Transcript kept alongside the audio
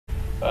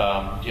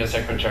Dear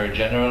Secretary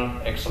General,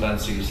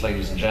 Excellencies,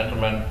 ladies and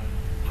gentlemen,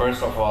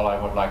 first of all,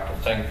 I would like to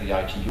thank the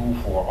ITU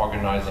for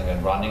organizing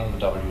and running the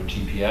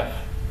WTPF.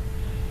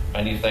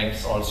 Many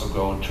thanks also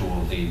go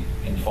to the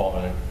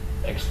informal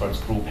experts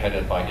group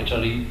headed by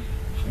Italy,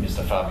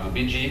 Mr. Fabio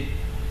Bigi,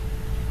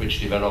 which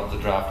developed the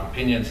draft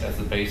opinions as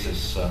the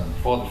basis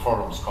for the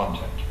forum's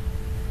content.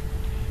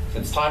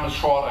 Since time is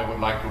short, I would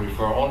like to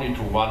refer only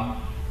to one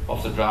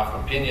of the draft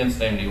opinions,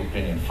 namely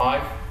Opinion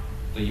 5,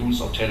 the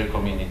use of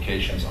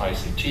telecommunications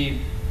ICT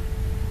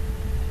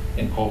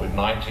in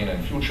COVID-19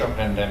 and future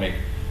pandemic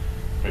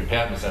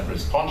preparedness and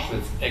response,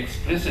 which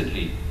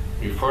explicitly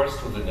refers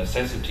to the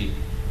necessity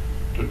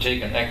to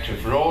take an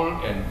active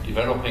role in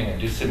developing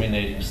and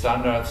disseminating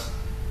standards,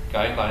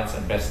 guidelines,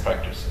 and best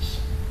practices,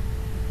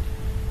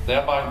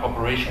 thereby in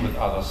cooperation with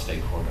other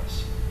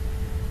stakeholders.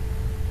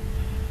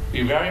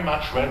 We very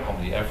much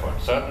welcome the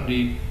effort.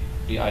 Certainly,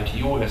 the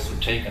ITU has to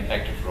take an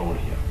active role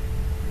here.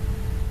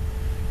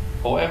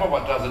 However,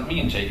 what does it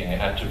mean, taking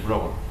an active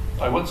role?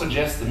 I would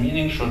suggest the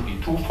meaning should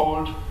be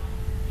twofold.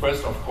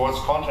 First, of course,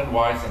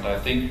 content-wise, and I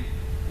think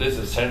this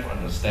is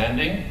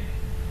self-understanding.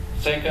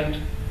 Second,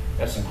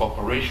 as in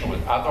cooperation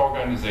with other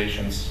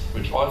organizations,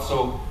 which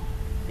also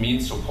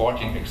means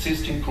supporting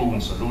existing proven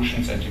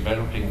solutions and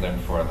developing them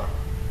further.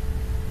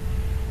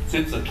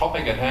 Since the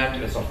topic at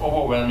hand is of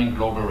overwhelming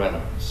global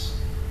relevance.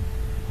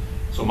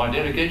 So my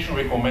delegation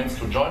recommends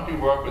to jointly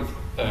work with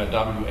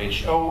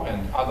WHO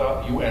and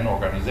other UN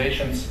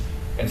organizations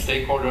and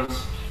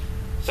stakeholders,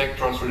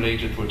 sectors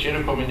related to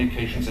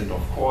telecommunications, and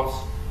of course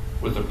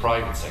with the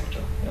private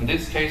sector. In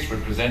this case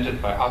represented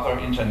by other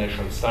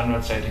international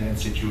standard setting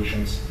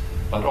institutions,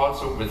 but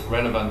also with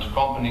relevant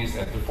companies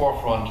at the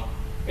forefront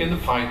in the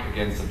fight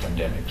against the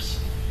pandemics.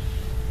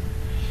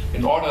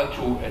 In order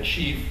to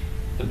achieve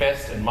the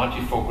best and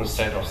multi-focused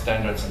set of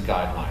standards and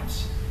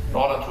guidelines, in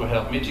order to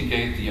help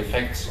mitigate the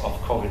effects of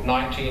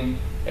COVID-19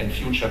 and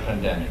future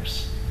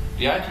pandemics.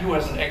 The ITU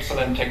has an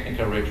excellent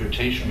technical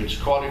reputation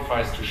which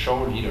qualifies to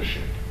show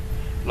leadership.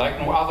 Like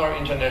no other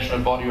international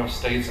body of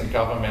states and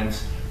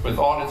governments, with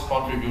all its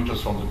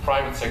contributors from the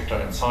private sector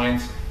and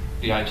science,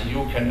 the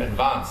ITU can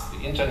advance the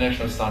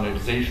international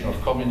standardization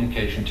of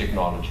communication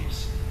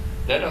technologies.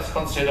 Let us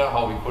consider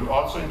how we could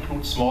also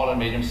include small and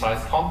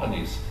medium-sized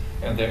companies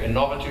and their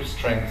innovative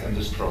strength in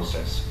this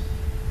process.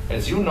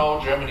 As you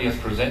know, Germany has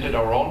presented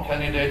our own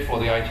candidate for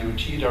the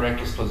ITU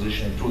Director's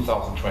position in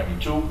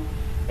 2022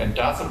 and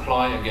does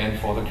apply again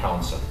for the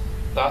Council.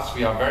 Thus,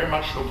 we are very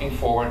much looking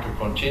forward to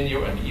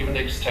continue and even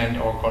extend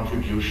our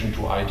contribution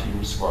to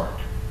ITU's work.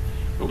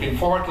 Looking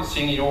forward to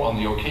seeing you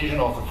on the occasion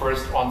of the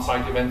first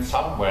on-site event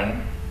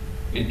somewhere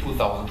in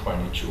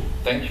 2022.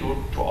 Thank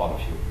you to all of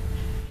you.